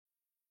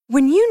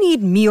When you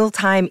need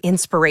mealtime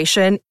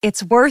inspiration,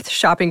 it's worth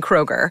shopping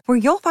Kroger, where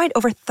you'll find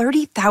over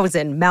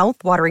 30,000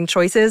 mouth-watering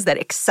choices that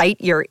excite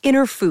your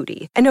inner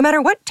foodie. And no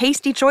matter what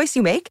tasty choice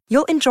you make,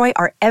 you'll enjoy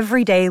our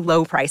everyday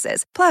low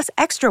prices, plus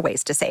extra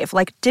ways to save,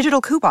 like digital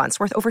coupons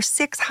worth over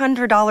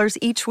 $600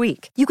 each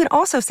week. You can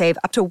also save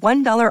up to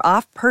 $1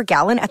 off per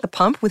gallon at the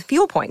pump with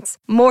fuel points.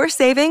 More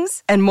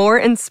savings and more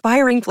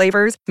inspiring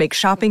flavors make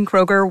shopping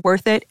Kroger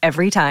worth it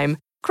every time.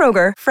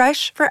 Kroger,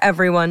 fresh for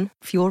everyone.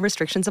 Fuel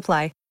restrictions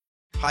apply.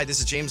 Hi, this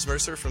is James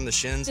Mercer from The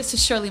Shins. This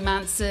is Shirley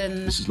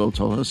Manson. This is Lo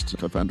Tolhurst,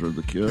 co-founder of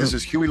The Cure. This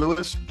is Huey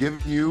Lewis,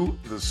 giving you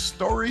the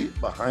story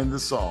behind the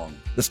song.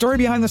 The Story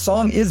Behind the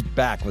Song is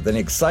back with an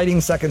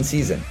exciting second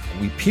season.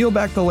 We peel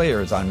back the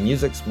layers on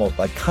music's most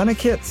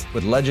iconic hits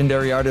with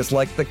legendary artists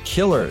like The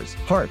Killers,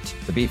 Heart,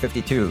 the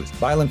B-52s,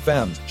 Violent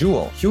Femmes,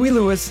 Jewel, Huey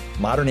Lewis,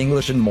 Modern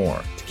English, and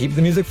more. To keep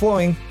the music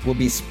flowing, we'll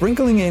be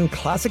sprinkling in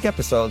classic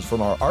episodes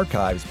from our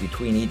archives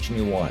between each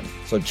new one.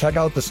 So check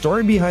out The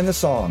Story Behind the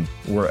Song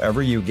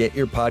wherever you get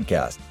your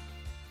podcast.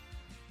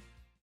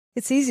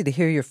 It's easy to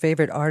hear your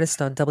favorite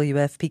artist on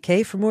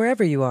WFPK from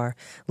wherever you are.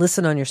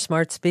 Listen on your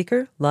smart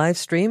speaker, live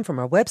stream from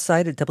our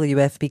website at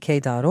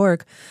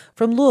WFPK.org,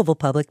 from Louisville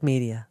Public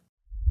Media.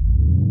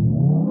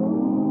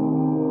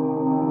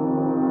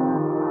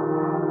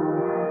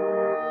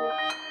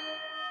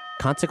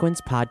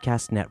 Consequence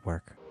Podcast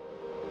Network.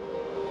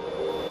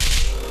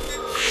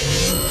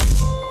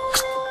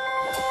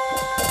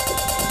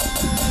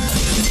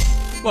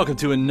 Welcome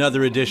to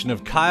another edition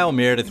of Kyle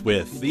Meredith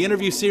With, the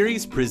interview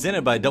series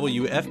presented by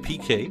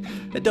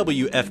WFPK at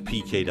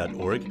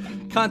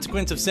WFPK.org,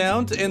 Consequence of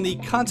Sound, and the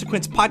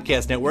Consequence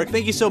Podcast Network.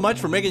 Thank you so much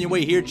for making your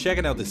way here,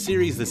 checking out the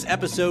series, this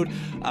episode.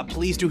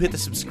 Please do hit the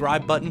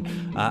subscribe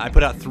button. I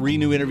put out 3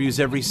 new interviews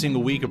every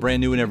single week, a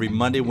brand new one every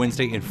Monday,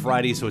 Wednesday, and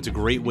Friday, so it's a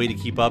great way to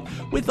keep up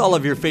with all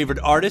of your favorite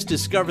artists,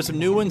 discover some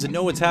new ones, and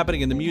know what's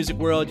happening in the music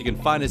world. You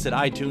can find us at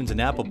iTunes and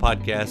Apple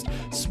Podcasts,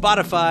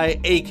 Spotify,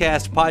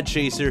 Acast,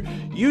 Podchaser,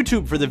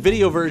 YouTube for the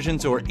video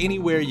versions, or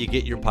anywhere you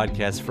get your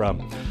podcasts from.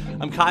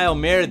 I'm Kyle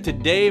Meredith.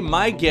 Today,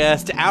 my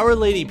guest, Our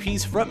Lady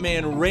Peace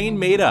frontman Raine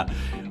Maida.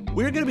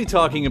 We're going to be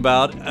talking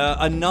about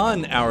a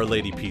non-Our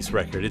Lady Peace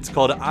record. It's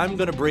called I'm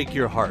Gonna Break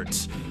Your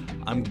Heart.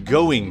 I'm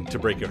going to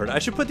break your heart. I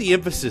should put the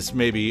emphasis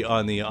maybe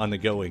on the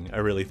going. I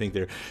really think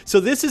there. So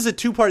this is a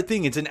 2-part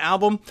thing. It's an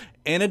album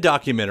and a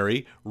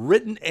documentary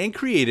written and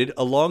created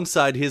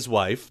alongside his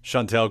wife,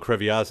 Chantal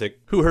Kreviazuk,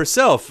 who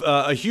herself,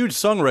 a huge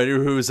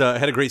songwriter who's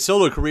had a great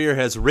solo career,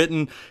 has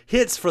written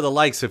hits for the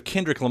likes of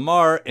Kendrick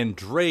Lamar and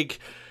Drake.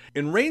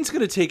 And Raine's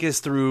going to take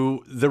us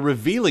through the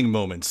revealing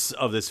moments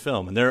of this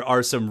film. And there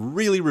are some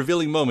really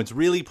revealing moments,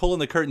 really pulling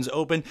the curtains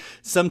open,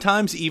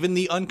 sometimes even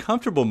the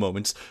uncomfortable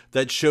moments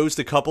that shows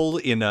the couple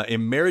in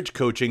marriage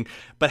coaching,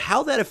 but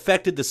how that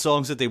affected the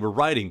songs that they were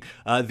writing,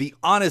 the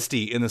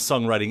honesty in the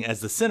songwriting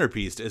as the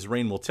centerpiece, as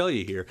Raine will tell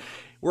you here.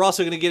 We're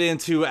also going to get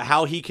into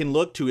how he can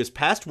look to his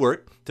past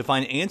work to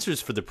find answers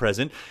for the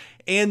present.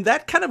 And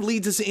that kind of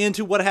leads us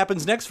into what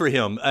happens next for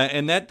him.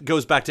 And that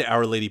goes back to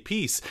Our Lady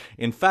Peace.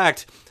 In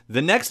fact,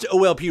 the next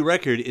OLP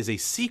record is a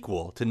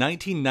sequel to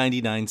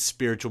 1999's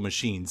Spiritual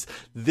Machines.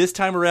 This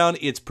time around,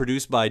 it's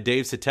produced by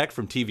Dave Sitek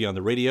from TV on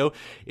the Radio.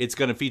 It's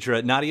going to feature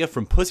Nadia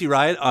from Pussy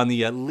Riot on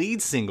the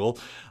lead single.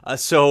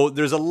 So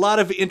there's a lot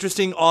of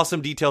interesting,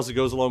 awesome details that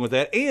goes along with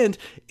that. And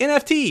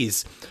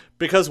NFTs.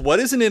 Because what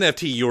is an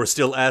NFT, you're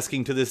still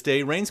asking to this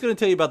day? Raine's going to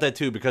tell you about that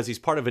too, because he's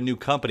part of a new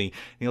company, and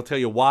he'll tell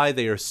you why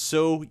they are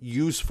so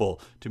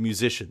useful to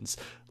musicians.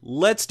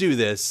 Let's do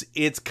this.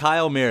 It's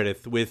Kyle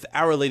Meredith with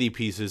Our Lady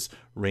Peace's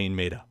Raine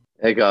Maida.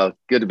 Hey, Kyle.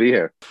 Good to be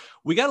here.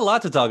 We got a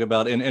lot to talk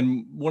about,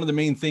 and one of the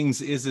main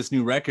things is this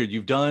new record.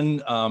 You've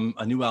done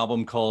a new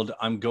album called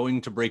I'm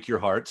Going to Break Your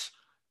Heart.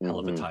 Hell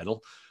of a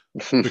title,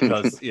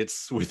 because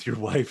it's with your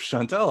wife,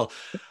 Chantal.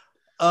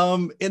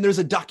 And there's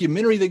a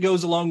documentary that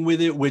goes along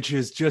with it, which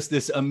is just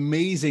this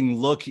amazing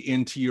look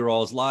into your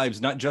all's lives,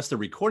 not just the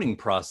recording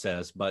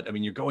process, but I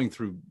mean, you're going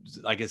through,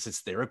 I guess it's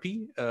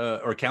therapy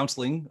or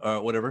counseling or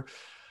whatever.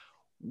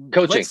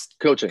 Coaching.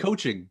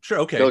 Sure.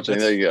 Okay. Coaching.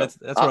 There you go. That's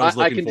what I was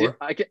looking for.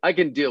 I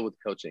can deal with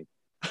coaching.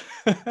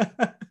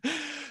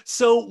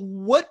 So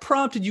what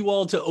prompted you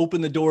all to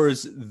open the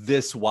doors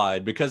this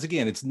wide? Because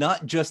again, it's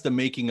not just the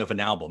making of an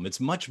album. It's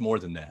much more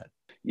than that.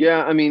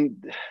 Yeah. I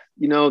mean,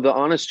 the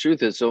honest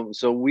truth is, so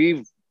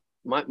I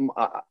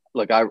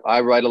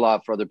write a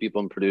lot for other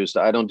people and produce.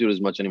 I don't do it as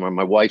much anymore.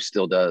 My wife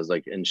still does,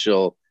 and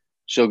she'll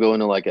go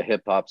into like a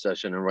hip hop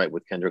session and write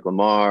with Kendrick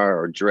Lamar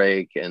or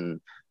Drake,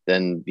 and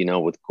then,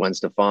 with Gwen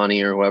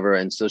Stefani or whoever.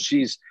 And so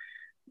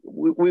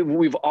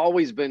we've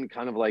always been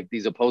kind of like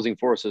these opposing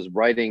forces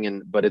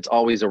writing, but it's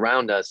always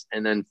around us.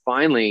 And then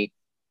finally,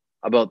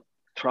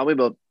 probably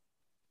about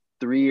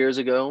 3 years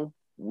ago,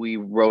 we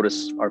wrote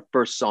our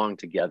first song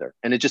together,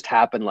 and it just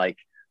happened like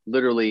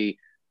literally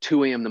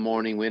 2 a.m. in the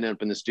morning. We ended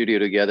up in the studio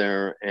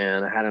together,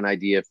 and I had an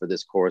idea for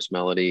this chorus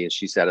melody, and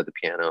she sat at the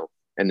piano,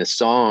 and the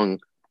song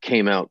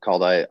came out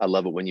called I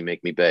Love It When You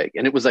Make Me Beg.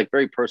 And it was like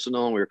very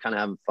personal, and we were kind of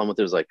having fun with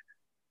it. It was like,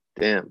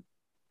 damn,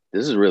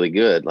 this is really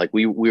good. Like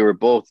we were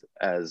both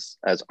as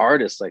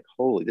artists, like,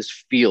 holy, this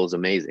feels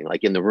amazing.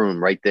 Like in the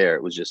room right there,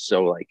 it was just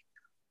so like,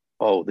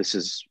 oh,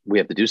 we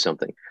have to do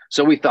something.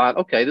 So we thought,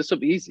 okay, this will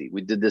be easy.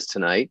 We did this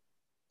tonight,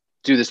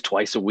 do this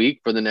twice a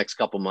week for the next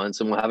couple months,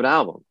 and we'll have an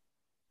album.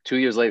 2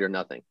 years later,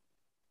 nothing.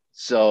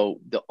 So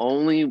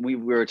we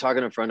were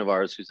talking to a friend of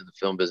ours who's in the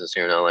film business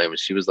here in LA, and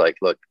she was like,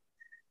 look,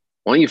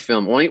 why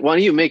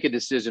don't you make a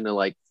decision to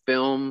like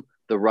film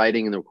the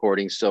writing and the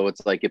recording, so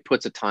it's like it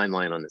puts a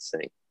timeline on this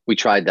thing. We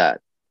tried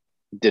that.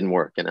 Didn't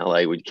work in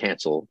LA. We'd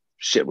cancel,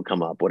 shit would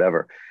come up,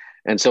 whatever.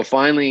 And so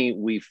finally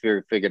we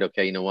figured,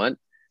 okay, you know what?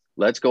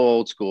 Let's go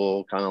old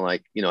school, kind of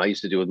like, I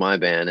used to do with my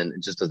band, and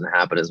it just doesn't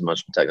happen as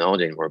much with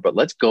technology anymore, but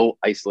let's go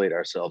isolate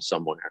ourselves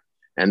somewhere.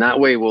 And that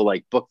way we'll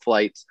like book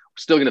flights.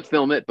 We're still going to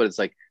film it, but it's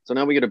like, so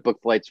now we get to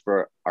book flights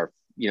for our,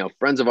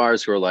 friends of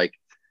ours who are like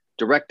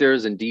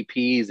directors and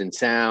DPs and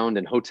sound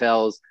and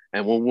hotels,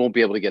 and we won't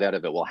be able to get out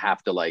of it. We'll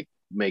have to like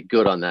make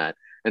good on that.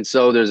 And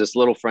so there's this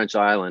little French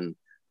island,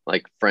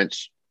 like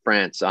France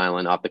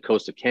island off the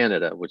coast of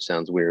Canada, which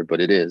sounds weird, but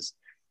it is.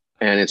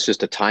 And it's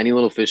just a tiny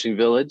little fishing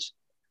village.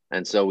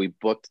 And so we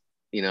booked,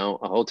 a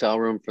hotel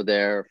room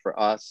for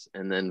us,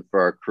 and then for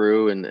our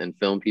crew and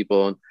film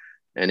people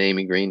and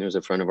Amy Green, who's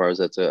a friend of ours,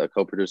 that's a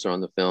co-producer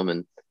on the film.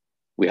 And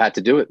we had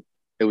to do it.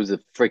 It was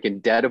the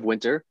freaking dead of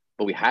winter,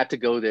 but we had to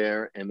go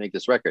there and make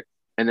this record.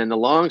 And then the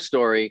long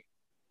story,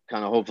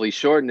 kind of hopefully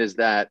shortened, is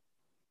that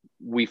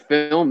we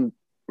filmed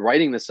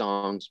writing the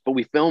songs, but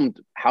we filmed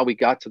how we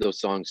got to those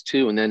songs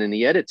too. And then in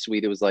the edit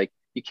suite, it was like,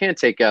 you can't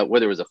take out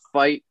whether it was a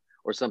fight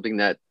or something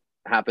that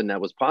happened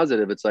that was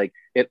positive. It's like,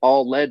 it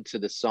all led to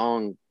the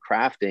song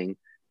crafting,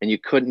 and you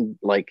couldn't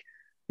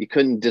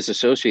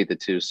disassociate the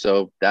two.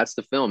 So that's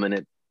the film. And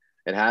it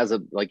has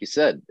like you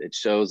said, it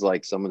shows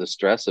like some of the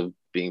stress of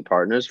being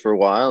partners for a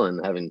while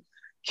and having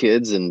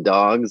kids and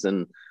dogs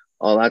and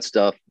all that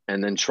stuff,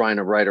 and then trying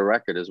to write a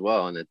record as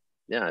well. And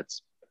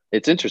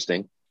it's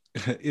interesting.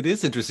 It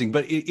is interesting,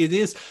 but it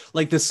is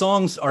like the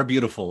songs are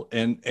beautiful,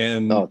 and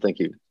oh, thank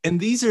you. And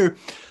these are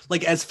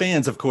like, as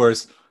fans, of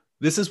course,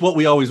 this is what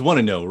we always want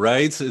to know,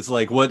 right? So it's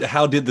like,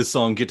 how did the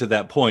song get to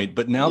that point?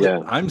 But now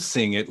that I'm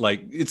seeing it,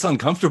 like, it's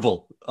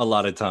uncomfortable a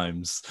lot of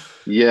times.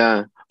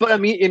 Yeah, but I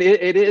mean,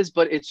 it is,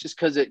 but it's just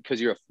because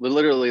you're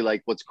literally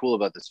like, what's cool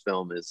about this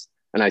film is,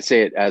 and I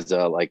say it as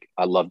like,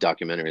 I love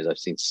documentaries. I've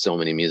seen so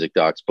many music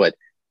docs, but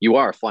you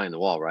are a fly in the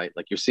wall, right?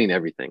 Like, you're seeing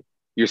everything.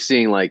 You're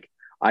seeing like,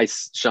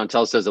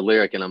 Chantel says a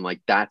lyric and I'm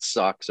like, that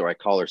sucks, or I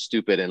call her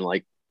stupid, and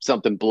like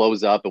something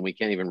blows up and we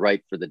can't even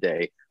write for the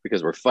day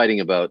because we're fighting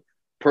about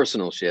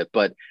personal shit.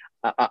 But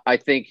I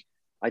think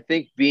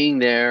being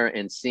there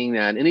and seeing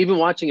that, and even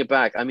watching it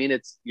back, I mean,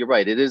 you're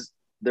right. It is,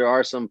 there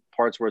are some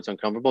parts where it's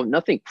uncomfortable.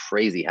 Nothing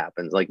crazy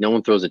happens. Like, no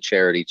one throws a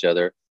chair at each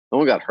other. No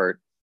one got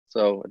hurt.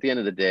 So at the end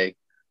of the day,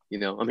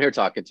 I'm here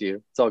talking to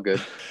you. It's all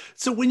good.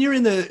 So when you're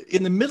in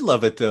the middle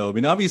of it, though, I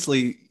mean,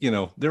 obviously,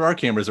 there are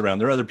cameras around.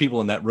 There are other people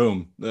in that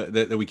room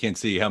that we can't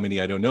see. How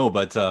many, I don't know,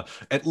 but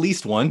at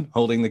least one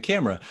holding the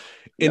camera.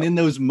 And in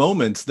those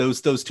moments,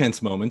 those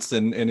tense moments,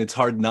 and it's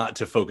hard not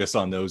to focus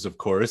on those, of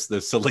course,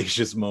 the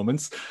salacious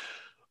moments.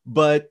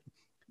 But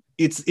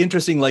it's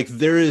interesting, like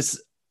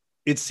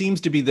it seems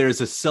to be there's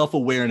a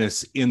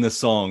self-awareness in the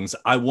songs.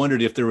 I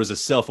wondered if there was a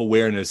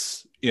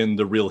self-awareness in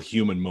the real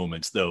human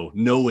moments, though,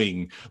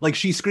 knowing, like,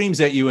 she screams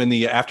at you in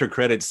the after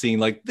credits scene,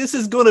 like, this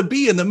is going to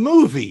be in the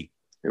movie.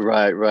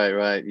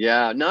 Right.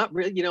 Yeah, not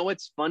really.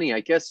 What's funny,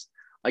 I guess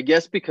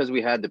because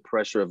we had the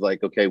pressure of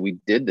like, okay, we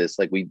did this,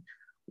 like we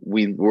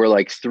were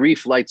like 3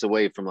 flights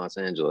away from Los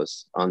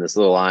Angeles on this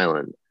little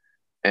island.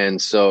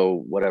 And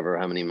so whatever,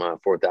 how many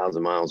miles,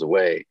 4,000 miles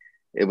away,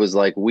 it was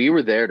like, we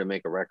were there to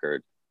make a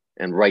record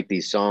and write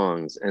these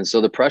songs. And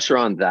so the pressure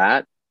on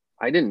that,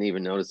 I didn't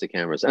even notice the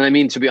cameras. And I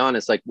mean, to be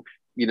honest, like,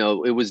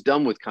 it was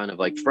done with kind of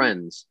like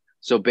friends.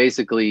 So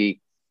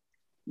basically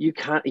you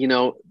can't,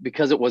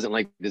 because it wasn't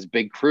like this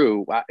big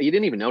crew, you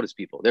didn't even notice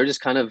people. They're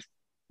just kind of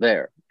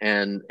there.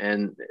 And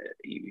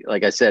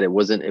like I said,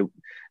 it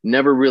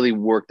never really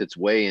worked its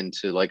way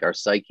into like our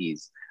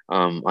psyches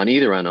on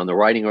either end, on the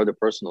writing or the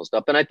personal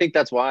stuff. And I think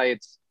that's why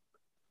it's,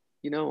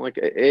 like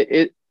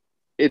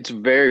it's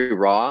very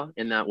raw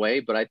in that way,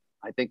 but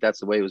I think that's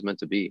the way it was meant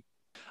to be.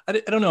 I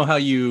don't know how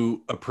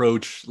you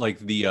approach like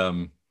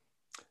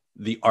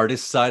the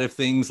artist side of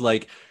things.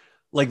 Like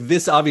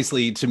this,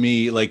 obviously, to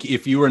me, like,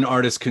 if you were an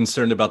artist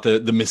concerned about the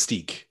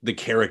mystique, the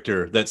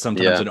character that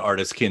sometimes an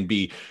artist can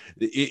be,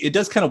 it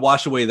does kind of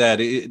wash away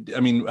that. I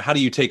mean, how do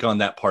you take on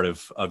that part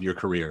of your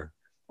career?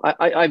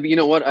 I've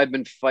I've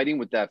been fighting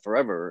with that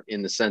forever,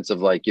 in the sense of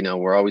like,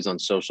 we're always on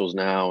socials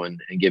now and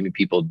giving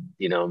people,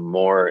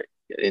 more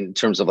in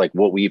terms of like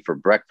what we eat for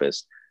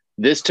breakfast.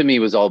 This to me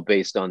was all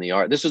based on the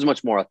art. This was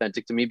much more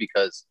authentic to me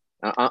because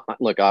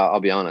look, I'll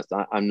be honest.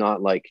 I'm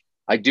not like,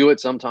 I do it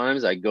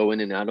sometimes. I go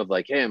in and out of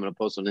like, hey, I'm going to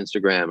post on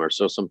Instagram or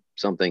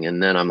something.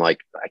 And then I'm like,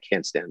 I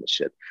can't stand this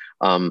shit.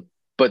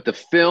 But the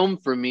film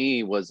for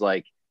me was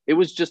like, it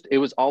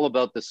was all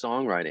about the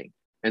songwriting.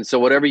 And so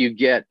whatever you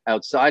get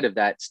outside of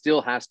that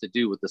still has to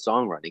do with the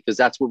songwriting, because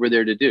that's what we're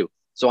there to do.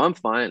 So I'm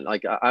fine.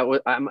 Like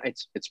I'm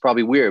it's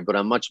probably weird, but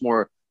I'm much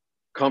more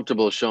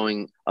comfortable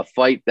showing a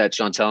fight that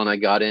Chantel and I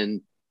got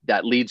in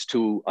that leads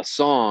to a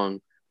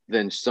song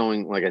than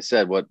showing, like I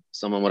said, what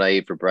I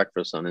ate for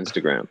breakfast on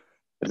Instagram.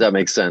 If that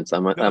makes sense.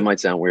 That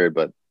might sound weird,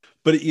 but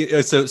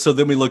so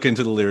then we look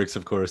into the lyrics.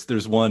 Of course,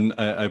 there's one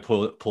I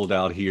pulled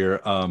out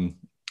here.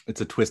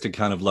 It's a twisted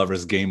kind of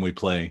lover's game we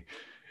play.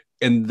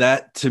 And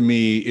that to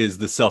me is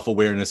the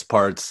self-awareness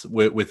parts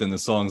within the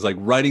songs. Like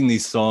writing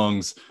these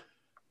songs,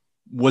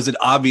 was it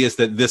obvious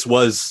that this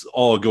was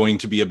all going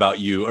to be about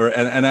you?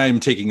 And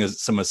I'm taking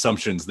some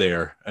assumptions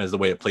there as the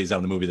way it plays out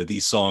in the movie, that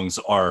these songs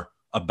are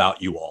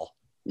about you all.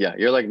 Yeah,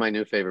 you're like my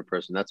new favorite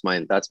person. That's my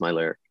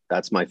lyric.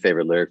 That's my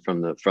favorite lyric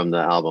from the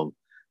album,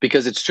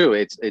 because it's true.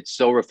 It's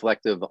so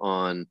reflective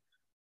on,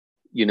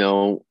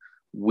 that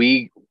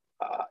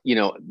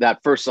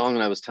first song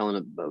that I was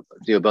telling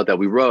you about that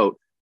we wrote.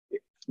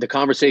 The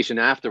conversation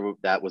after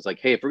that was like,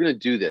 hey, if we're going to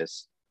do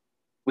this,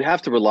 we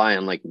have to rely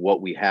on like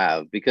what we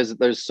have, because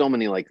there's so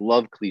many like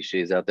love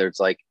cliches out there.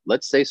 It's like,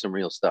 let's say some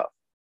real stuff.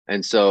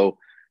 And so,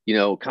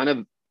 kind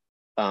of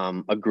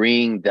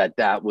agreeing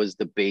that was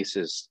the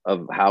basis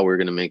of how we're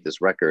going to make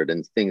this record,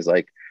 and things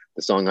like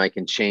the song I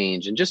Can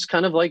Change, and just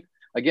kind of like,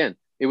 again,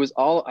 it was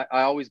all,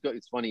 I always go,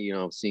 it's funny,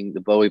 seeing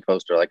the Bowie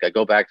poster, like I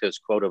go back to his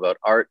quote about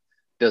art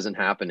doesn't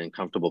happen in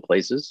comfortable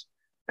places.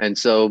 And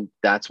so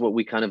that's what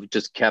we kind of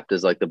just kept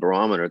as like the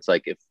barometer. It's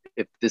like,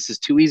 if this is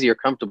too easy or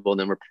comfortable,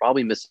 then we're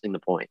probably missing the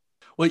point.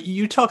 Well,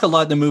 you talk a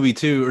lot in the movie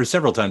too, or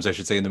several times I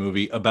should say in the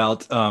movie,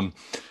 about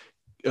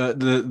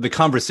the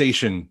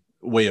conversation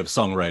way of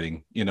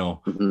songwriting.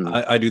 Mm-hmm.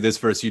 I do this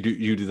verse, you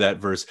do that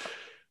verse.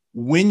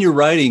 When you're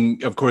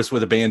writing, of course,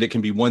 with a band, it can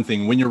be one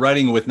thing. When you're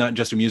writing with not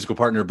just a musical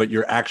partner, but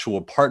your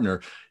actual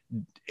partner,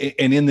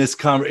 and in this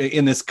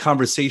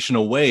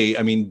conversational way,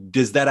 I mean,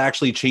 does that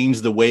actually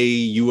change the way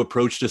you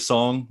approached a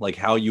song, like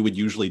how you would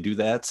usually do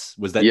that?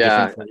 Was that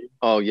different for you?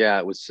 Oh yeah,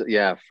 it was.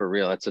 Yeah, for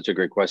real. That's such a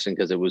great question,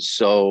 because it was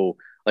so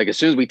like, as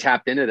soon as we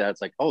tapped into that,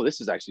 it's like, oh,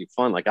 this is actually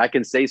fun. Like I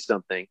can say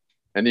something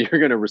and then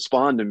you're going to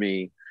respond to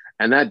me.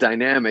 And that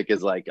dynamic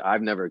is like,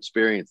 I've never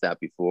experienced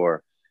that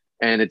before.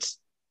 And it's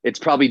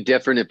probably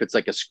different if it's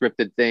like a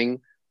scripted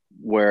thing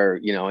where,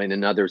 in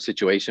another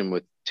situation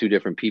with two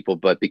different people,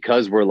 but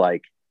because we're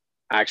like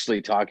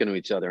actually talking to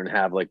each other and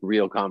have like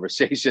real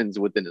conversations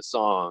within a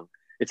song,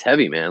 it's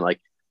heavy, man. Like,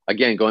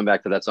 again, going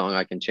back to that song,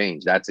 I Can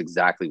Change, that's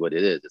exactly what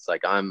it is. It's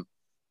like, I'm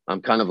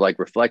kind of like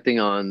reflecting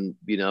on,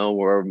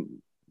 or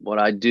what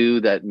I do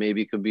that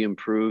maybe could be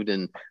improved,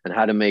 and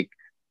how to make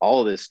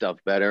all of this stuff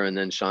better. And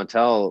then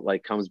Chantel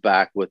like comes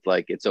back with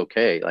like, it's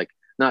okay. Like,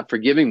 not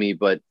forgiving me,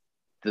 but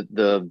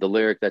the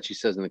lyric that she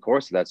says in the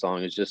chorus of that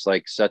song is just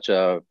like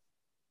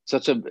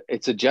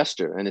it's a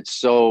gesture, and it's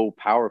so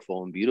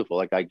powerful and beautiful.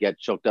 Like I get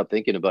choked up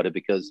thinking about it,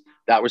 because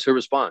that was her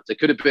response. It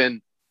could have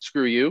been,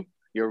 screw you,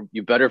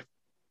 you better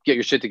get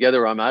your shit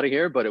together or I'm out of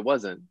here, but it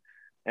wasn't.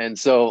 And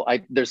so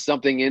there's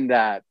something in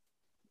that,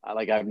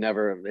 like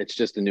it's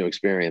just a new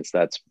experience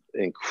that's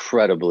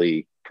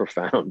incredibly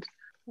profound.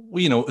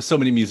 Well, so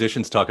many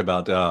musicians talk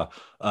about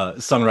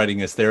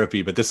songwriting as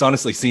therapy, but this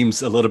honestly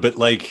seems a little bit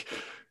like,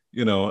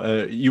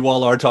 you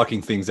all are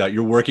talking things out.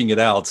 You're working it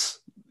out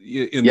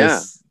in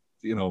this,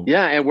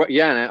 Yeah. And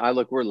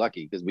we're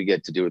lucky because we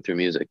get to do it through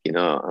music,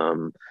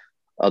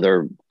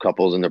 other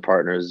couples and their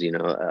partners,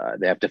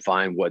 they have to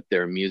find what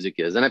their music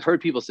is. And I've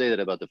heard people say that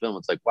about the film.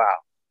 It's like, wow,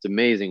 it's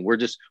amazing.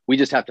 We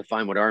just have to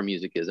find what our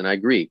music is. And I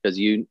agree, because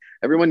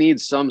everyone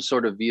needs some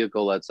sort of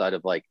vehicle outside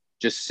of like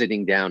just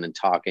sitting down and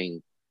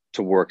talking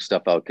to work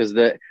stuff out. Because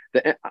the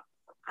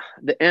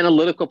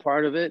analytical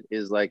part of it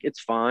is like, it's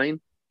fine,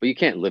 but you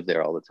can't live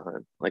there all the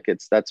time. Like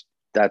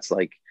that's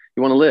like,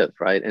 you want to live,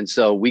 right? And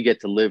so we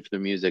get to live through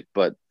music,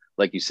 but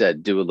like you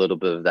said, do a little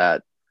bit of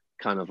that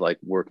kind of like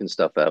working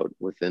stuff out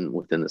within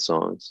the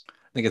songs.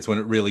 I think it's when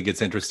it really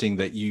gets interesting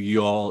that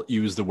you all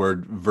use the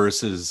word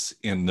verses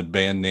in the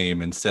band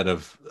name instead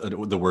of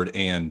the word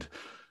and.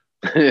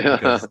 Yeah.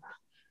 Because,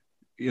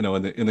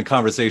 in the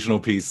conversational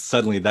piece,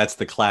 suddenly that's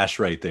the clash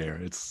right there.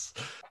 It's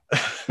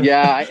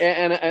yeah,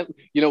 and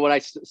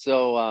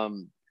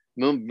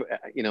Moon,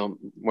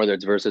 whether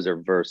it's verses or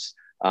verse,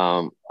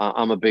 I'm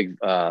a big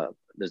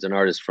there's an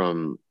artist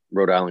from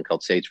Rhode Island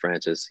called Sage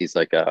Francis. He's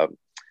like a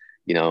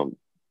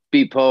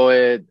beat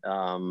poet,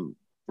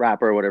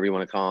 rapper, whatever you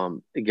want to call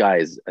him. The guy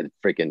is a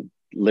freaking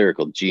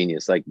lyrical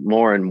genius, like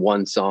more in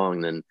one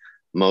song than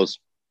most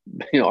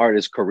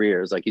artists'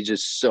 careers. Like, he's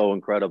just so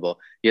incredible.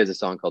 He has a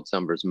song called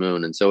Sunburst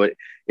Moon, and so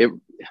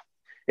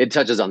it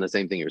touches on the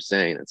same thing you're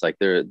saying. It's like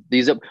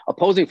these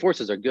opposing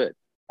forces are good.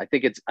 I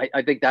think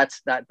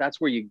that's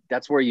where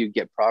you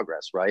get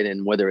progress, right?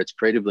 And whether it's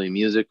creatively in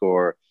music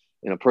or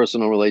in a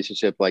personal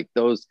relationship, like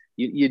those,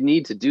 you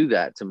need to do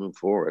that to move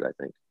forward, I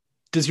think.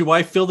 Does your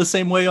wife feel the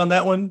same way on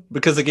that one?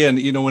 Because again,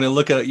 when I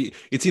look at it,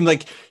 it seemed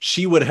like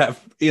she would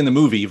have, in the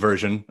movie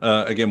version,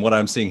 again, what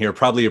I'm seeing here,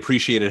 probably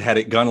appreciated had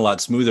it gone a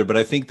lot smoother. But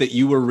I think that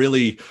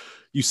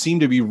you seem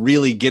to be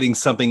really getting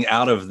something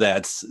out of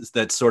that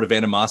sort of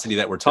animosity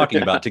that we're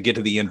talking about to get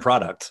to the end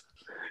product.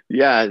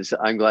 Yeah,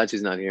 I'm glad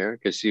she's not here,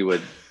 because she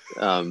would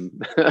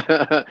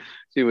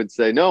She would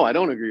say, no, I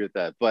don't agree with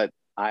that. But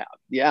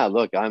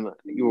look,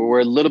 we're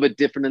a little bit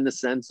different in the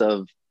sense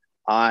of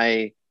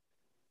I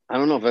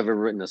don't know if I've ever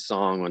written a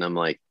song when I'm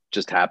like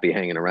just happy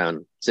hanging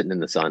around, sitting in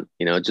the sun.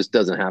 It just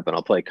doesn't happen.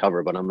 I'll play a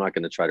cover, but I'm not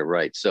going to try to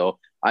write. So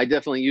I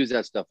definitely use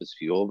that stuff as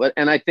fuel.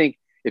 And I think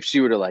if she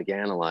were to like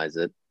analyze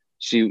it,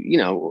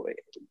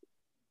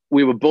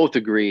 we would both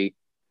agree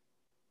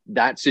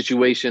that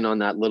situation on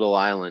that little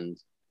island,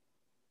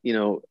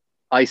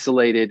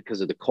 isolated because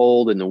of the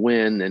cold and the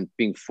wind and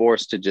being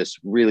forced to just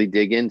really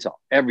dig into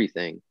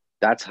everything.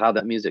 That's how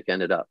that music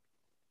ended up.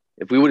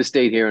 If we would have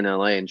stayed here in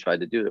LA and tried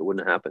to do it, it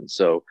wouldn't have happened.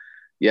 So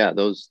yeah,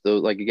 those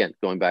like, again,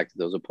 going back to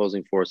those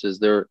opposing forces,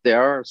 they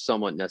are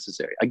somewhat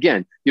necessary.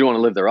 Again, you don't want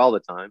to live there all the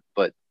time,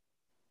 but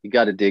you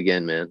got to dig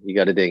in, man. You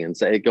got to dig in.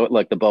 Say, go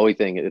like the Bowie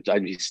thing.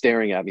 I'd be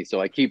staring at me, so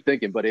I keep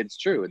thinking, but it's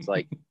true. It's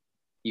like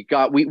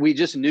we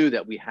just knew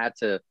that we had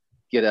to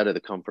get out of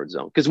the comfort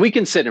zone, because we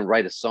can sit and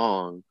write a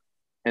song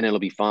and it'll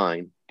be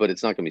fine, but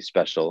it's not going to be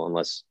special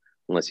unless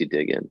you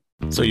dig in.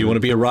 So you want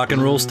to be a rock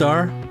and roll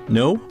star?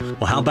 No?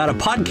 Well, how about a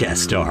podcast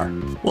star?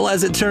 Well,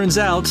 as it turns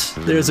out,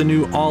 there's a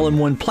new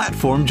all-in-one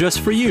platform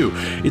just for you.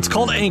 It's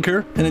called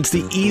Anchor, and it's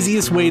the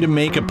easiest way to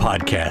make a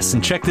podcast.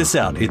 And check this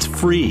out. It's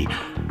free.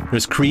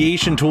 There's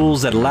creation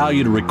tools that allow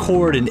you to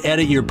record and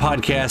edit your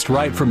podcast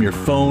right from your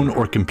phone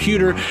or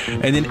computer,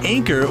 and then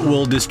Anchor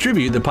will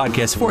distribute the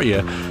podcast for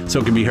you so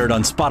it can be heard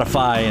on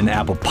Spotify and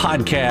Apple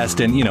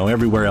Podcast and,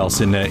 everywhere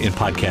else in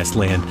podcast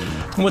land.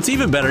 And what's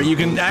even better, you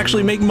can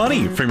actually make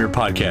money from your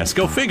podcast.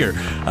 Go figure.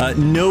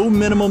 No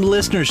minimum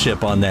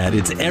listenership on that.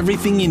 It's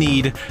everything you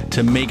need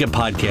to make a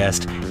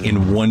podcast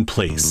in one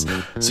place.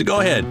 So go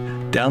ahead.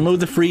 Download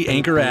the free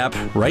Anchor app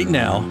right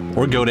now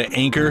or go to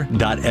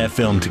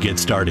anchor.fm to get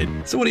started.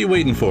 So what are you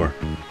waiting for?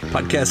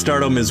 Podcast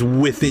stardom is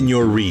within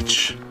your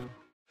reach.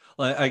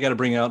 I got to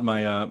bring out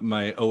my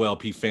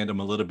OLP fandom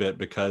a little bit,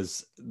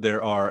 because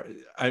there are,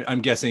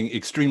 I'm guessing,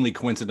 extremely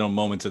coincidental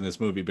moments in this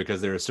movie,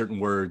 because there are certain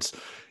words.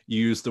 You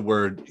use the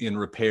word in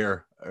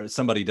repair, or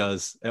somebody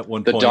does at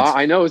one point.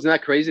 I know, isn't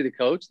that crazy? The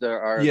coach,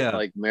 there are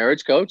like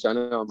marriage coach. I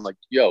know. I'm like,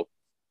 yo,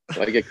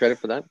 do I get credit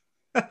for that?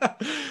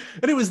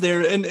 And it was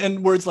there,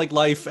 and words like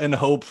life and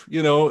hope,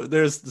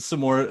 there's some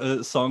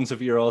more songs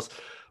of yours,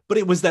 but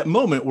it was that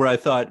moment where I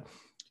thought,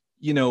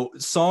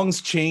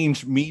 songs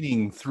change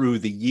meaning through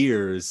the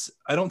years.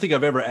 I don't think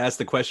I've ever asked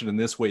the question in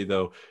this way,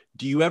 though.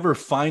 Do you ever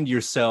find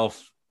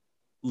yourself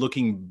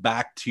looking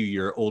back to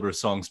your older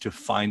songs to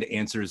find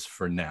answers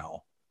for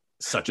now,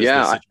 such as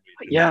this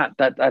situation?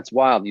 That's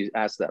wild you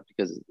asked that,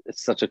 because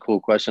it's such a cool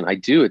question. I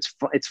do.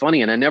 It's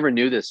funny, and I never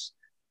knew this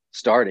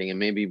starting, and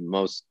maybe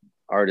most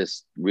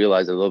artists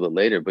realize it a little bit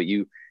later, but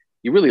you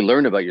really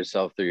learn about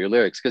yourself through your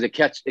lyrics, because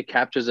it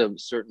captures a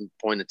certain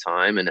point of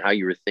time and how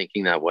you were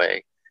thinking that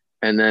way,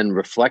 and then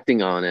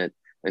reflecting on it.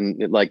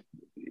 And it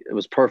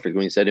was perfect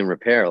when you said in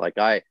repair. Like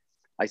I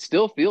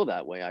still feel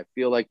that way. I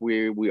feel like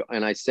we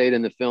and I say it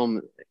in the film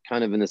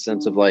kind of in the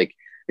sense of like,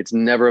 it's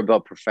never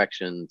about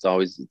perfection.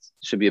 It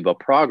should be about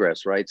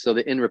progress, right? So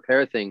the in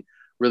repair thing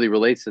really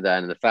relates to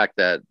that, and the fact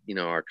that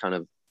our kind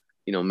of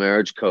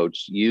marriage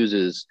coach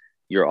uses,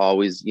 you're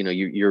always,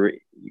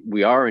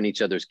 we are in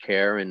each other's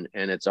care, and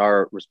it's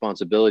our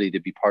responsibility to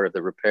be part of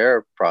the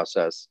repair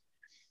process.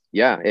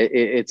 Yeah,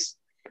 it's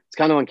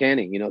kind of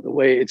uncanny, the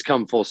way it's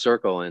come full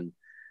circle. And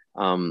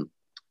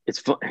it's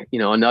fun.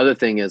 Another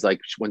thing is,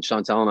 like, when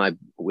Chantal and I,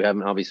 we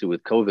haven't obviously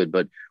with COVID,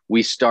 but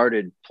we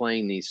started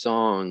playing these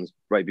songs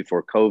right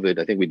before COVID.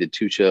 I think we did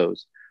 2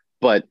 shows,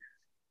 but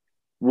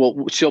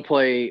she'll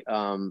play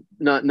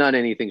not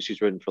anything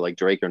she's written for like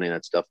Drake or any of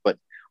that stuff, but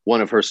one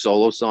of her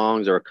solo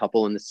songs or a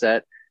couple in the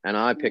set, and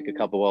I pick a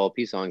couple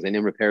LP songs, and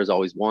In Repair is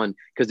always one,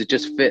 because it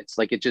just fits.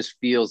 Like, it just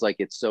feels like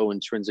it's so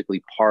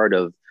intrinsically part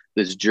of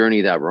this journey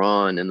that we're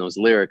on, and those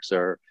lyrics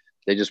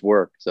they just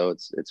work. So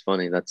it's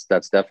funny. That's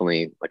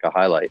definitely like a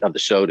highlight of the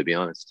show, to be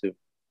honest, too.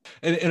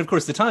 And of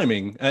course, the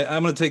timing.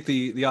 I'm going to take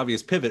the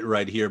obvious pivot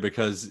right here,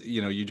 because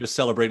you just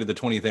celebrated the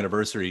 20th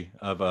anniversary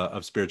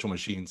of Spiritual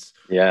Machines.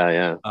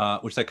 Yeah.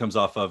 Which that comes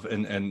off of,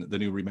 and the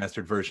new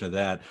remastered version of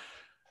that.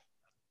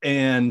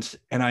 And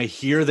I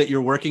hear that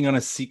you're working on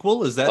a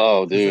sequel. Is that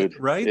dude, is that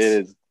right?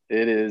 It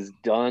is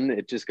done.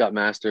 It just got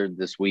mastered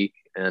this week,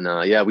 and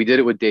we did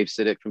it with Dave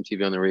Sidik from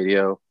TV on the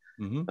Radio,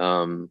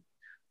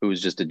 who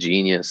was just a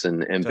genius,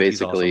 and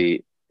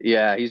basically,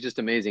 awesome. He's just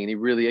amazing, and he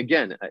really,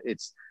 again,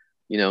 it's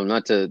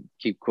not to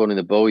keep quoting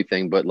the Bowie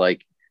thing, but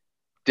like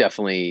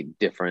definitely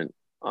different.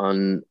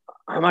 I'm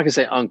not gonna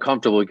say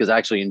uncomfortable, because I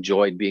actually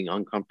enjoyed being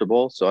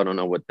uncomfortable, so I don't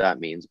know what that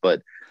means,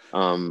 but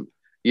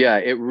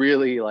it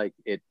really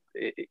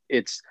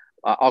it's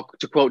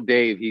to quote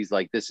Dave, he's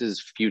like, this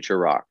is future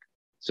rock.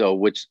 So,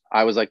 which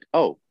I was like,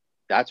 oh,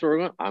 that's where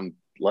we're going.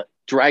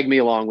 Drag me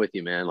along with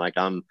you, man. Like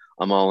I'm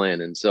all in.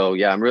 And so,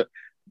 I'm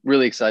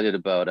really excited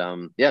about,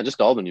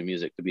 just all the new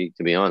music, to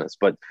be honest.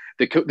 But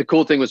the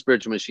cool thing with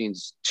Spiritual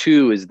Machines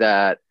 2 is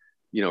that,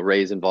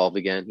 Ray's involved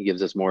again. He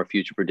gives us more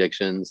future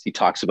predictions. He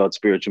talks about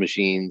Spiritual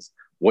Machines,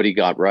 what he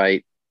got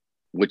right,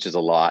 which is a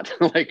lot,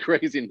 like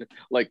crazy,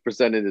 like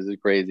percentages is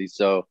crazy.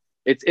 So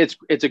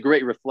it's a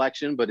great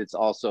reflection, but it's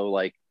also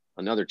like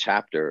another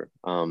chapter.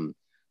 So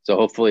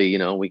hopefully, you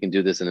know, we can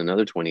do this in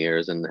another 20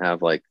 years and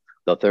have like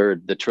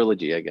the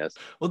trilogy, I guess.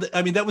 Well,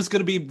 I mean, that was going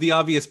to be the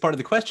obvious part of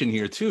the question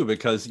here too,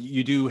 because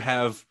you do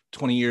have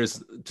 20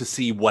 years to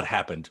see what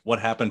happened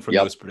from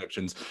those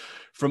predictions,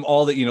 from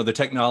all the, you know, the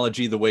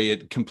technology, the way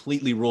it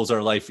completely rules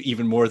our life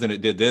even more than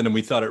it did then. And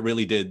we thought it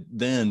really did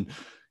then.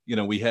 You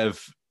know, we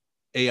have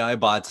AI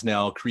bots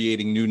now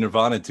creating new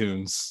Nirvana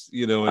tunes,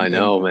 you know. I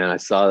know, man. I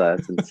saw that.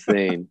 It's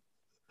insane.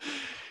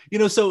 You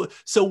know, so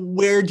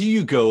where do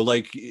you go?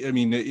 Like, I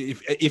mean,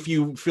 if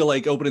you feel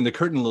like opening the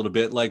curtain a little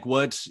bit, like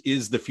what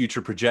is the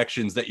future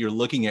projections that you're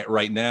looking at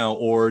right now?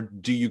 Or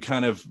do you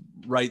kind of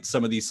write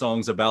some of these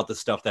songs about the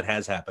stuff that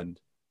has happened?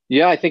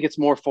 Yeah, I think it's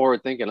more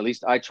forward thinking. At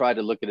least I try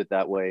to look at it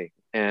that way.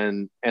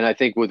 And I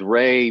think with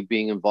Ray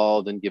being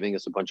involved and giving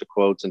us a bunch of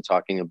quotes and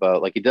talking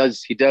about, like, he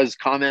does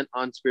comment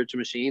on Spiritual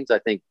Machines, I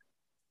think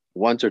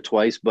once or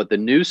twice, but the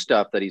new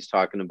stuff that he's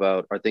talking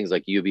about are things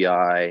like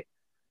UBI,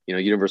 you know,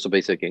 universal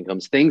basic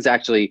incomes, things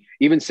actually,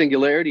 even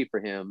singularity for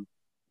him,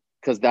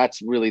 because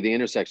that's really the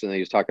intersection that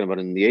he was talking about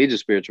in the age of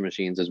Spiritual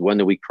Machines, is when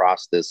do we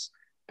cross this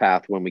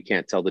path when we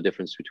can't tell the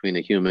difference between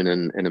a human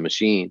and a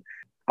machine.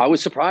 I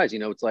was surprised, you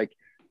know, it's like,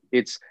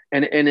 it's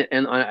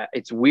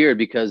weird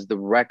because the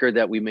record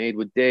that we made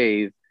with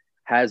Dave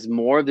has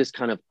more of this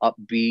kind of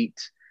upbeat,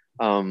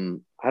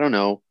 I don't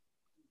know,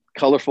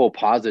 colorful,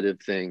 positive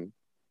thing,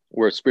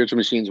 where Spiritual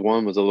Machines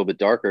 1 was a little bit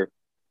darker.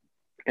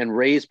 And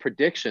Ray's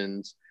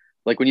predictions,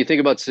 like when you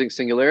think about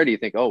singularity, you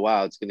think, oh,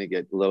 wow, it's going to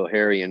get a little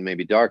hairy and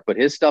maybe dark. But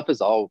his stuff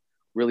is all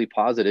really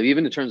positive,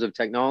 even in terms of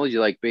technology,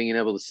 like being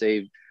able to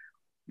save,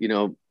 you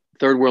know,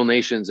 third world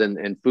nations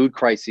and food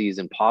crises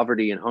and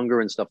poverty and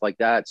hunger and stuff like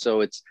that. So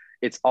it's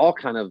all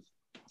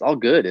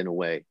good in a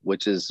way,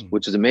 which is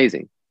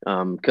amazing.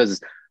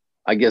 Because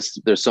I guess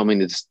there's so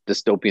many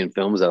dystopian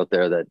films out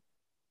there that,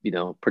 you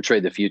know, portray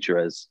the future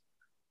as,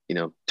 you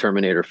know,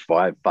 Terminator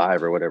 5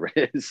 or whatever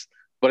it is.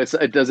 But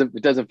it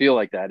doesn't feel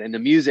like that. And the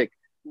music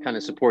kind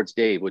of supports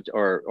Dave, Ray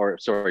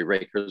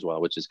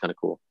Kurzweil, which is kind of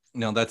cool.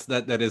 No,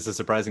 that is a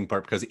surprising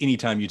part, because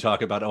anytime you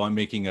talk about, I'm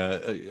making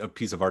a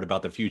piece of art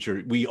about the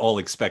future, we all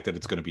expect that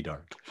it's going to be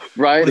dark.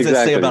 Right. What does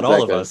that say about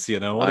all of us, you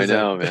know? I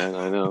know, man.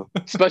 I know.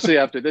 Especially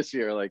after this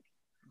year, like,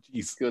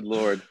 jeez. Good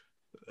Lord.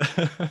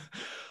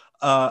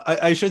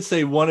 I should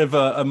say one of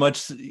a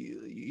much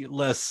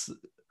less,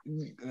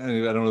 I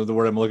don't know the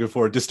word I'm looking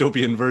for,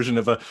 dystopian version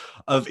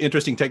of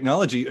interesting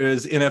technology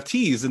is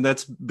NFTs, and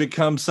that's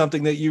become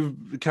something that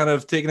you've kind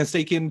of taken a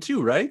stake in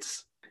too, right?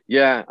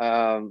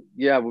 Yeah,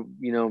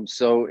 you know,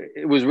 so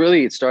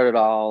it started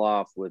all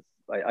off with,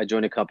 I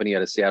joined a company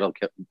out of Seattle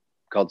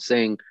called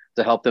Sing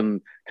to help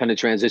them kind of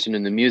transition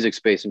in the music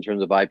space in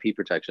terms of IP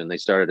protection. They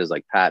started as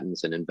like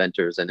patents and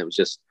inventors, and it was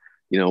just,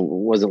 you know,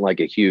 wasn't like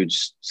a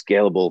huge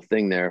scalable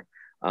thing there.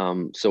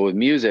 So with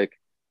music,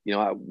 you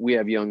know, we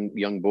have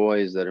young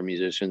boys that are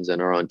musicians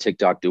and are on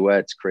TikTok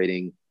duets,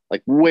 creating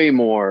like way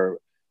more,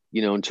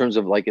 you know, in terms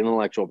of like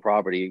intellectual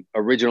property,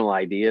 original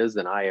ideas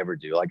than I ever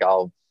do. Like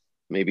I'll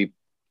maybe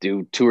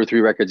do 2 or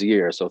 3 records a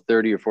year, so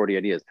 30 or 40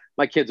 ideas.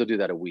 My kids will do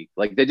that a week.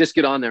 Like they just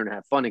get on there and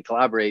have fun and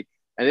collaborate,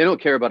 and they don't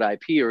care about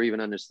IP or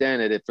even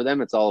understand it. For them,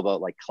 it's all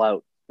about like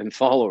clout and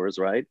followers,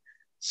 right?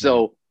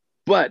 So,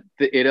 but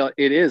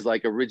it is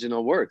like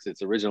original works.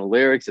 It's original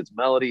lyrics, it's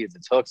melody,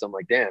 it's hooks. I'm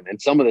like, damn. And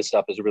some of this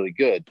stuff is really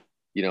good.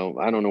 You know,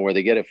 I don't know where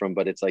they get it from,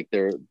 but it's like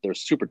they're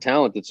super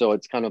talented. So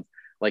it's kind of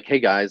like, hey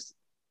guys,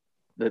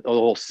 the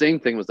whole Sing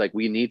thing was like,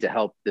 we need to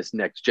help this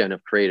next gen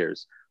of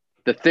creators.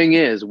 The thing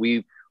is,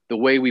 the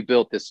way we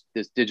built this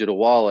digital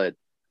wallet,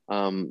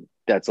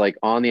 that's like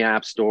on the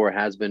App Store,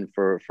 has been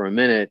for a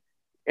minute.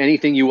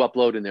 Anything you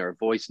upload in there, a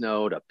voice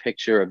note, a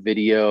picture, a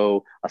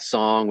video, a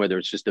song, whether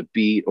it's just a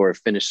beat or a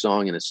finished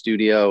song in a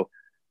studio,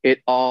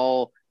 it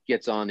all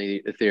gets on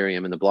the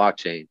Ethereum and the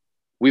blockchain.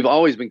 We've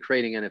always been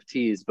creating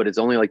NFTs, but it's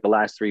only like the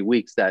last 3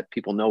 weeks that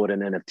people know what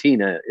an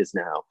NFT is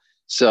now.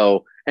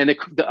 So, and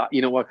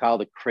you know what, Kyle,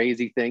 the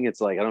crazy thing,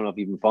 it's like, I don't know if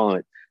you've been following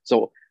it.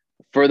 So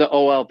for the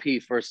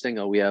OLP first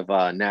single, we have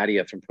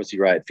Nadia from Pussy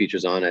Riot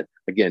features on it.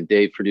 Again,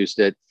 Dave produced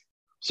it.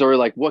 So we're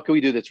like, what can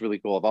we do that's really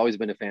cool? I've always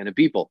been a fan of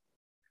Beeple.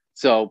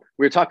 So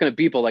we were talking to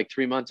Beeple like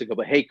 3 months ago,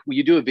 but hey, will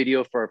you do a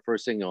video for our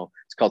first single?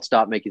 It's called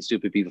Stop Making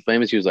Stupid People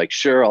Famous. He was like,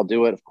 sure, I'll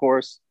do it, of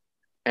course.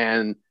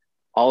 And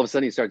all of a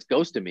sudden he starts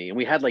ghosting me. And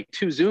we had like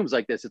 2 Zooms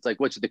like this. It's like,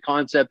 what should the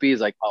concept be?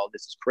 He's like, oh,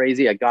 this is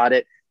crazy. I got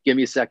it. Give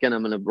me a second.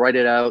 I'm going to write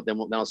it out. Then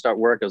I'll start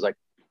work. I was like,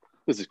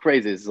 this is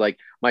crazy. This is like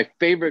my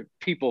favorite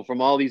people from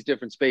all these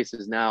different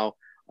spaces now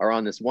are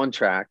on this one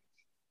track.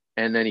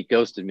 And then he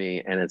ghosted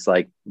me. And it's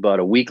like about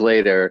a week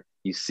later,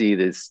 you see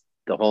the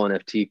whole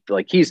NFT,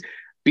 like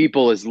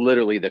Beeple is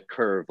literally the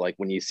curve. Like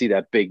when you see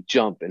that big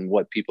jump in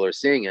what people are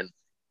seeing.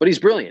 But he's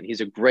brilliant.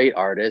 He's a great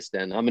artist.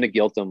 And I'm going to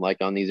guilt him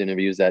like on these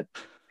interviews that,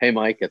 hey,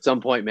 Mike, at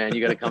some point, man,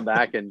 you got to come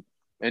back and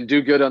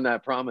do good on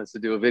that promise to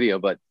do a video.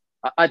 But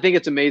I think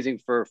it's amazing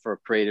for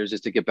creators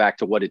just to get back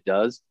to what it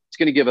does. It's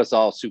going to give us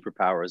all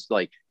superpowers,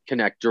 like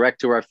connect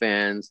direct to our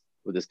fans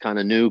with this kind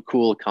of new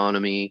cool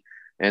economy.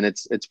 And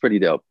it's pretty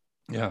dope.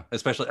 Yeah,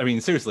 especially, I mean,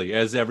 seriously,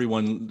 as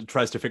everyone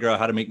tries to figure out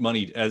how to make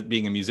money as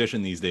being a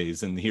musician these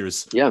days, and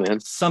here's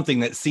something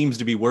that seems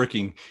to be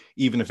working,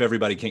 even if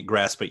everybody can't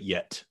grasp it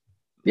yet.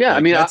 Yeah, I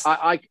mean,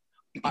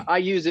 I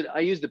use it. I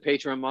use the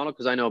Patreon model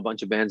because I know a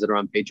bunch of bands that are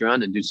on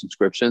Patreon and do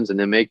subscriptions, and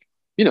they make,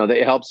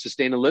 they help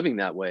sustain a living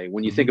that way.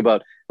 When you think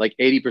about like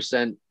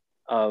 87%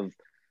 of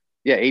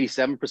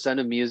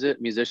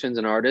musicians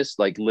and artists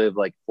like live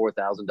like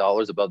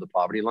 $4,000 above the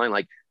poverty line.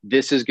 Like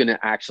this is going to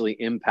actually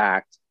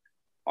impact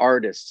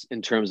artists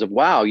in terms of,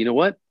 wow, you know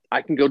what?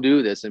 I can go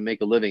do this and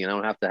make a living and I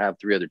don't have to have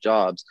 3 other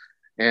jobs.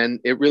 And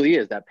it really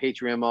is. That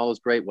Patreon model is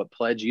great. What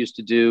Pledge used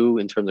to do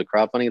in terms of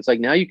crowdfunding, it's like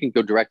now you can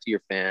go direct to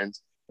your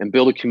fans and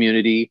build a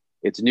community.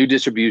 It's new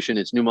distribution,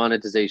 it's new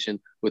monetization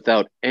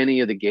without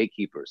any of the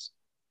gatekeepers.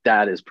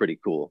 That is pretty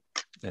cool.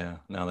 Yeah,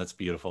 no, that's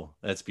beautiful.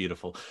 That's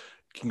beautiful.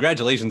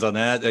 Congratulations on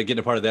that, getting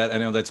a part of that. I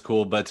know that's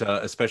cool, but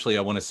especially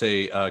I want to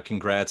say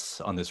congrats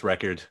on this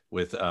record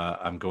with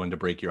I'm Going to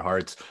Break Your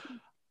Hearts.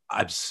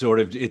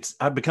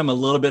 I've become a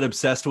little bit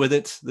obsessed with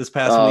it this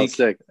past week.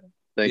 Sick.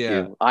 Thank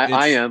you.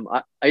 I am.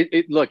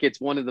 Look, it's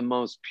one of the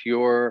most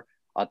pure,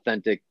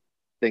 authentic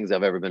things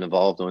I've ever been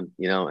involved in,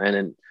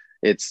 and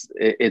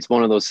it's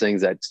one of those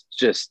things that's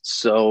just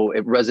so,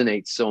 it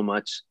resonates so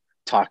much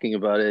talking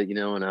about it,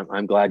 and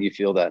I'm glad you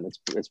feel that. And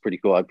it's pretty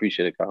cool. I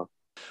appreciate it, Kyle.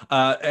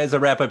 As I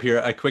wrap up here,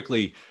 I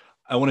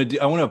want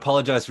to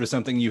apologize for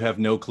something you have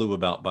no clue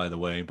about, by the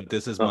way, but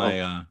this is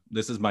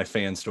my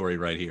fan story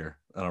right here.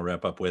 I'll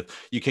wrap up with,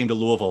 you came to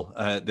Louisville.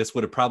 This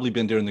would have probably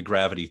been during the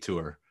Gravity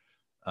tour.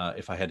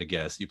 If I had to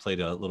guess, you played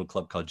a little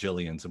club called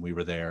Jillian's and we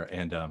were there,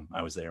 and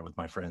I was there with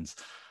my friends,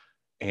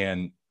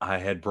 and I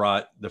had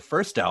brought the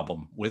first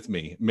album with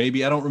me.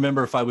 Maybe, I don't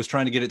remember if I was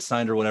trying to get it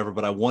signed or whatever,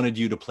 but I wanted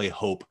you to play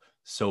Hope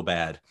so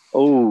bad.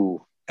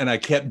 Oh, and I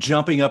kept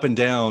jumping up and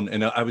down,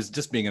 and I was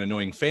just being an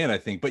annoying fan, I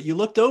think. But you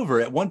looked over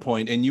at one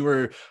point and you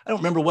were, I don't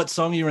remember what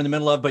song you were in the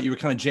middle of, but you were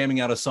kind of jamming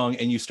out a song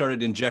and you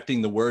started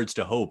injecting the words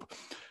to Hope.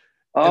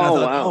 And I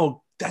thought, wow.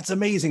 Oh, that's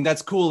amazing.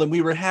 That's cool. And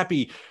we were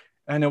happy.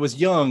 And I was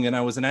young and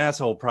I was an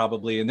asshole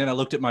probably. And then I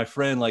looked at my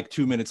friend like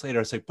 2 minutes later.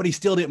 I was like, but he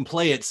still didn't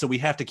play it, so we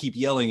have to keep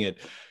yelling it.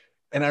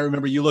 And I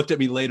remember you looked at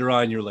me later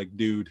on. You're like,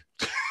 dude.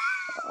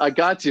 I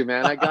got you,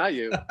 man. I got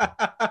you.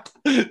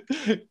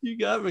 You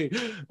got me.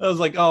 I was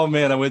like, oh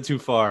man, I went too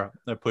far.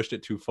 I pushed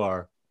it too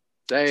far.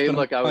 Hey,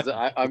 look,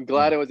 I'm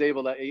glad I was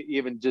able to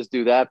even just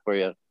do that for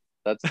you.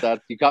 That's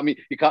you caught me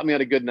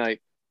on a good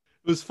night.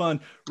 It was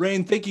fun.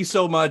 Rain, thank you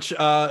so much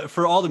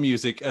for all the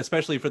music,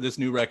 especially for this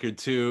new record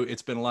too.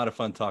 It's been a lot of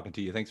fun talking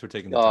to you. Thanks for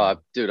taking the time.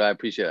 Dude, I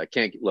appreciate it.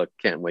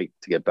 Can't wait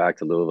to get back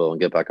to Louisville and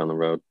get back on the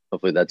road.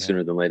 Hopefully that's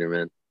sooner than later,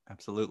 man.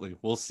 Absolutely.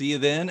 We'll see you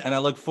then. And I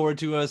look forward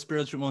to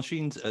Spiritual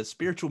Machines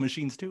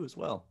too as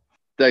well.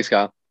 Thanks,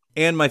 Kyle.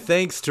 And my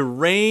thanks to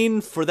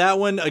Rain for that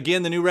one.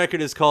 Again, the new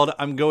record is called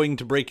I'm Going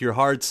to Break Your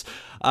Hearts.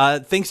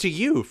 Thanks to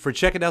you for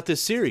checking out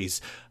this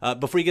series.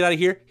 Before you get out of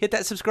here, hit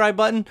that subscribe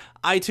button.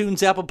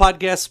 iTunes, Apple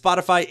Podcasts,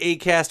 Spotify,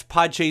 Acast,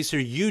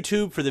 Podchaser,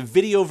 YouTube for the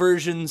video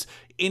versions.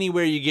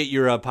 Anywhere you get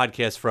your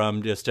podcast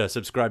from, just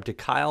subscribe to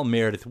Kyle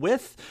Meredith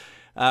With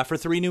for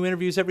 3 new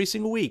interviews every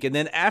single week. And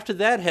then after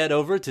that, head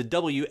over to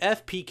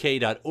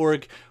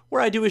WFPK.org,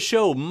 where I do a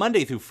show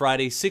Monday through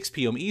Friday, 6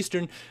 p.m.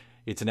 Eastern.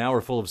 It's an hour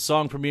full of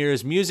song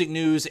premieres, music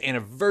news,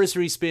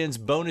 anniversary spins,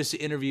 bonus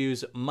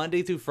interviews,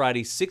 Monday through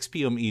Friday, 6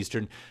 p.m.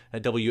 Eastern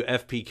at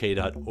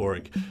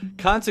WFPK.org.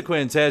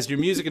 Consequence has your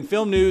music and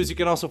film news. You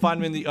can also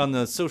find me on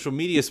the social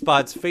media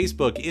spots,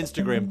 Facebook,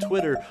 Instagram,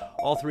 Twitter,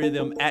 all 3 of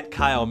them at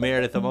Kyle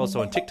Meredith. I'm also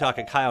on TikTok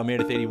at Kyle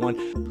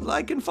Meredith81.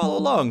 Like and follow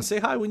along. Say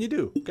hi when you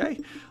do, okay?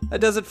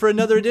 That does it for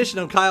another edition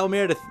of Kyle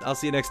Meredith. I'll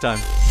see you next time.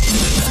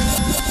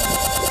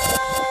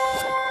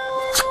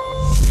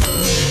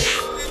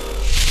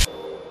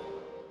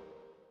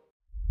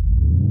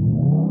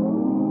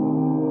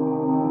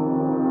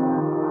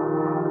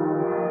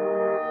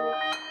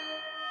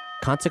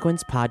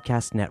 Consequence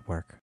Podcast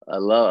Network. I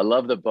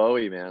love the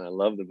Bowie, man. I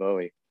love the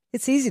Bowie.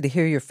 It's easy to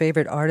hear your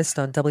favorite artist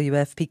on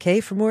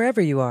WFPK from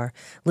wherever you are.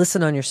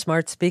 Listen on your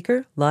smart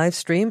speaker, live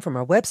stream from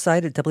our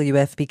website at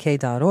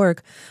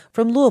WFPK.org,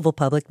 from Louisville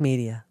Public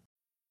Media.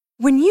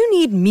 When you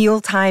need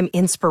mealtime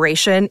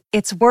inspiration,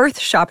 it's worth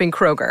shopping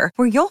Kroger,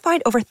 where you'll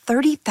find over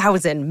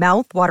 30,000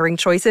 mouth-watering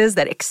choices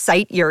that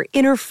excite your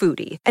inner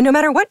foodie. And no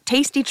matter what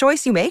tasty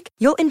choice you make,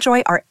 you'll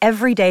enjoy our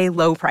everyday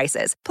low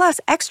prices, plus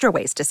extra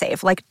ways to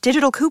save, like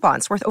digital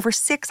coupons worth over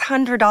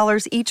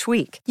 $600 each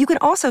week. You can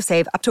also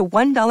save up to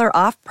 $1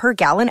 off per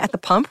gallon at the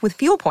pump with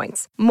fuel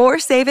points. More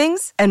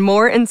savings and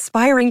more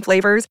inspiring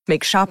flavors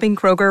make shopping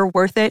Kroger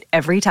worth it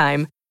every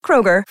time.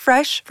 Kroger,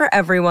 fresh for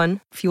everyone.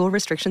 Fuel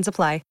restrictions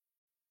apply.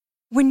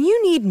 When you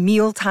need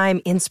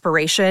mealtime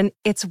inspiration,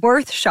 it's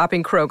worth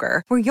shopping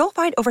Kroger, where you'll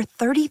find over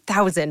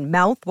 30,000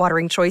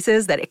 mouth-watering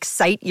choices that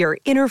excite your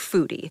inner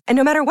foodie. And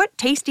no matter what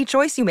tasty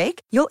choice you make,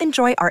 you'll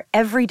enjoy our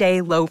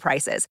everyday low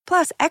prices,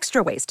 plus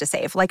extra ways to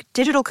save, like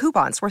digital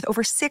coupons worth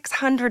over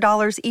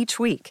 $600 each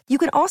week. You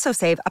can also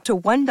save up to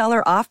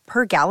 $1 off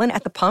per gallon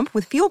at the pump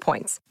with fuel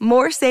points.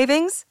 More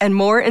savings and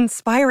more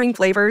inspiring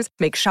flavors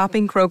make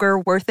shopping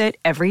Kroger worth it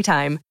every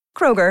time.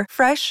 Kroger,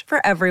 fresh for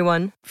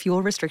everyone.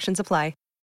 Fuel restrictions apply.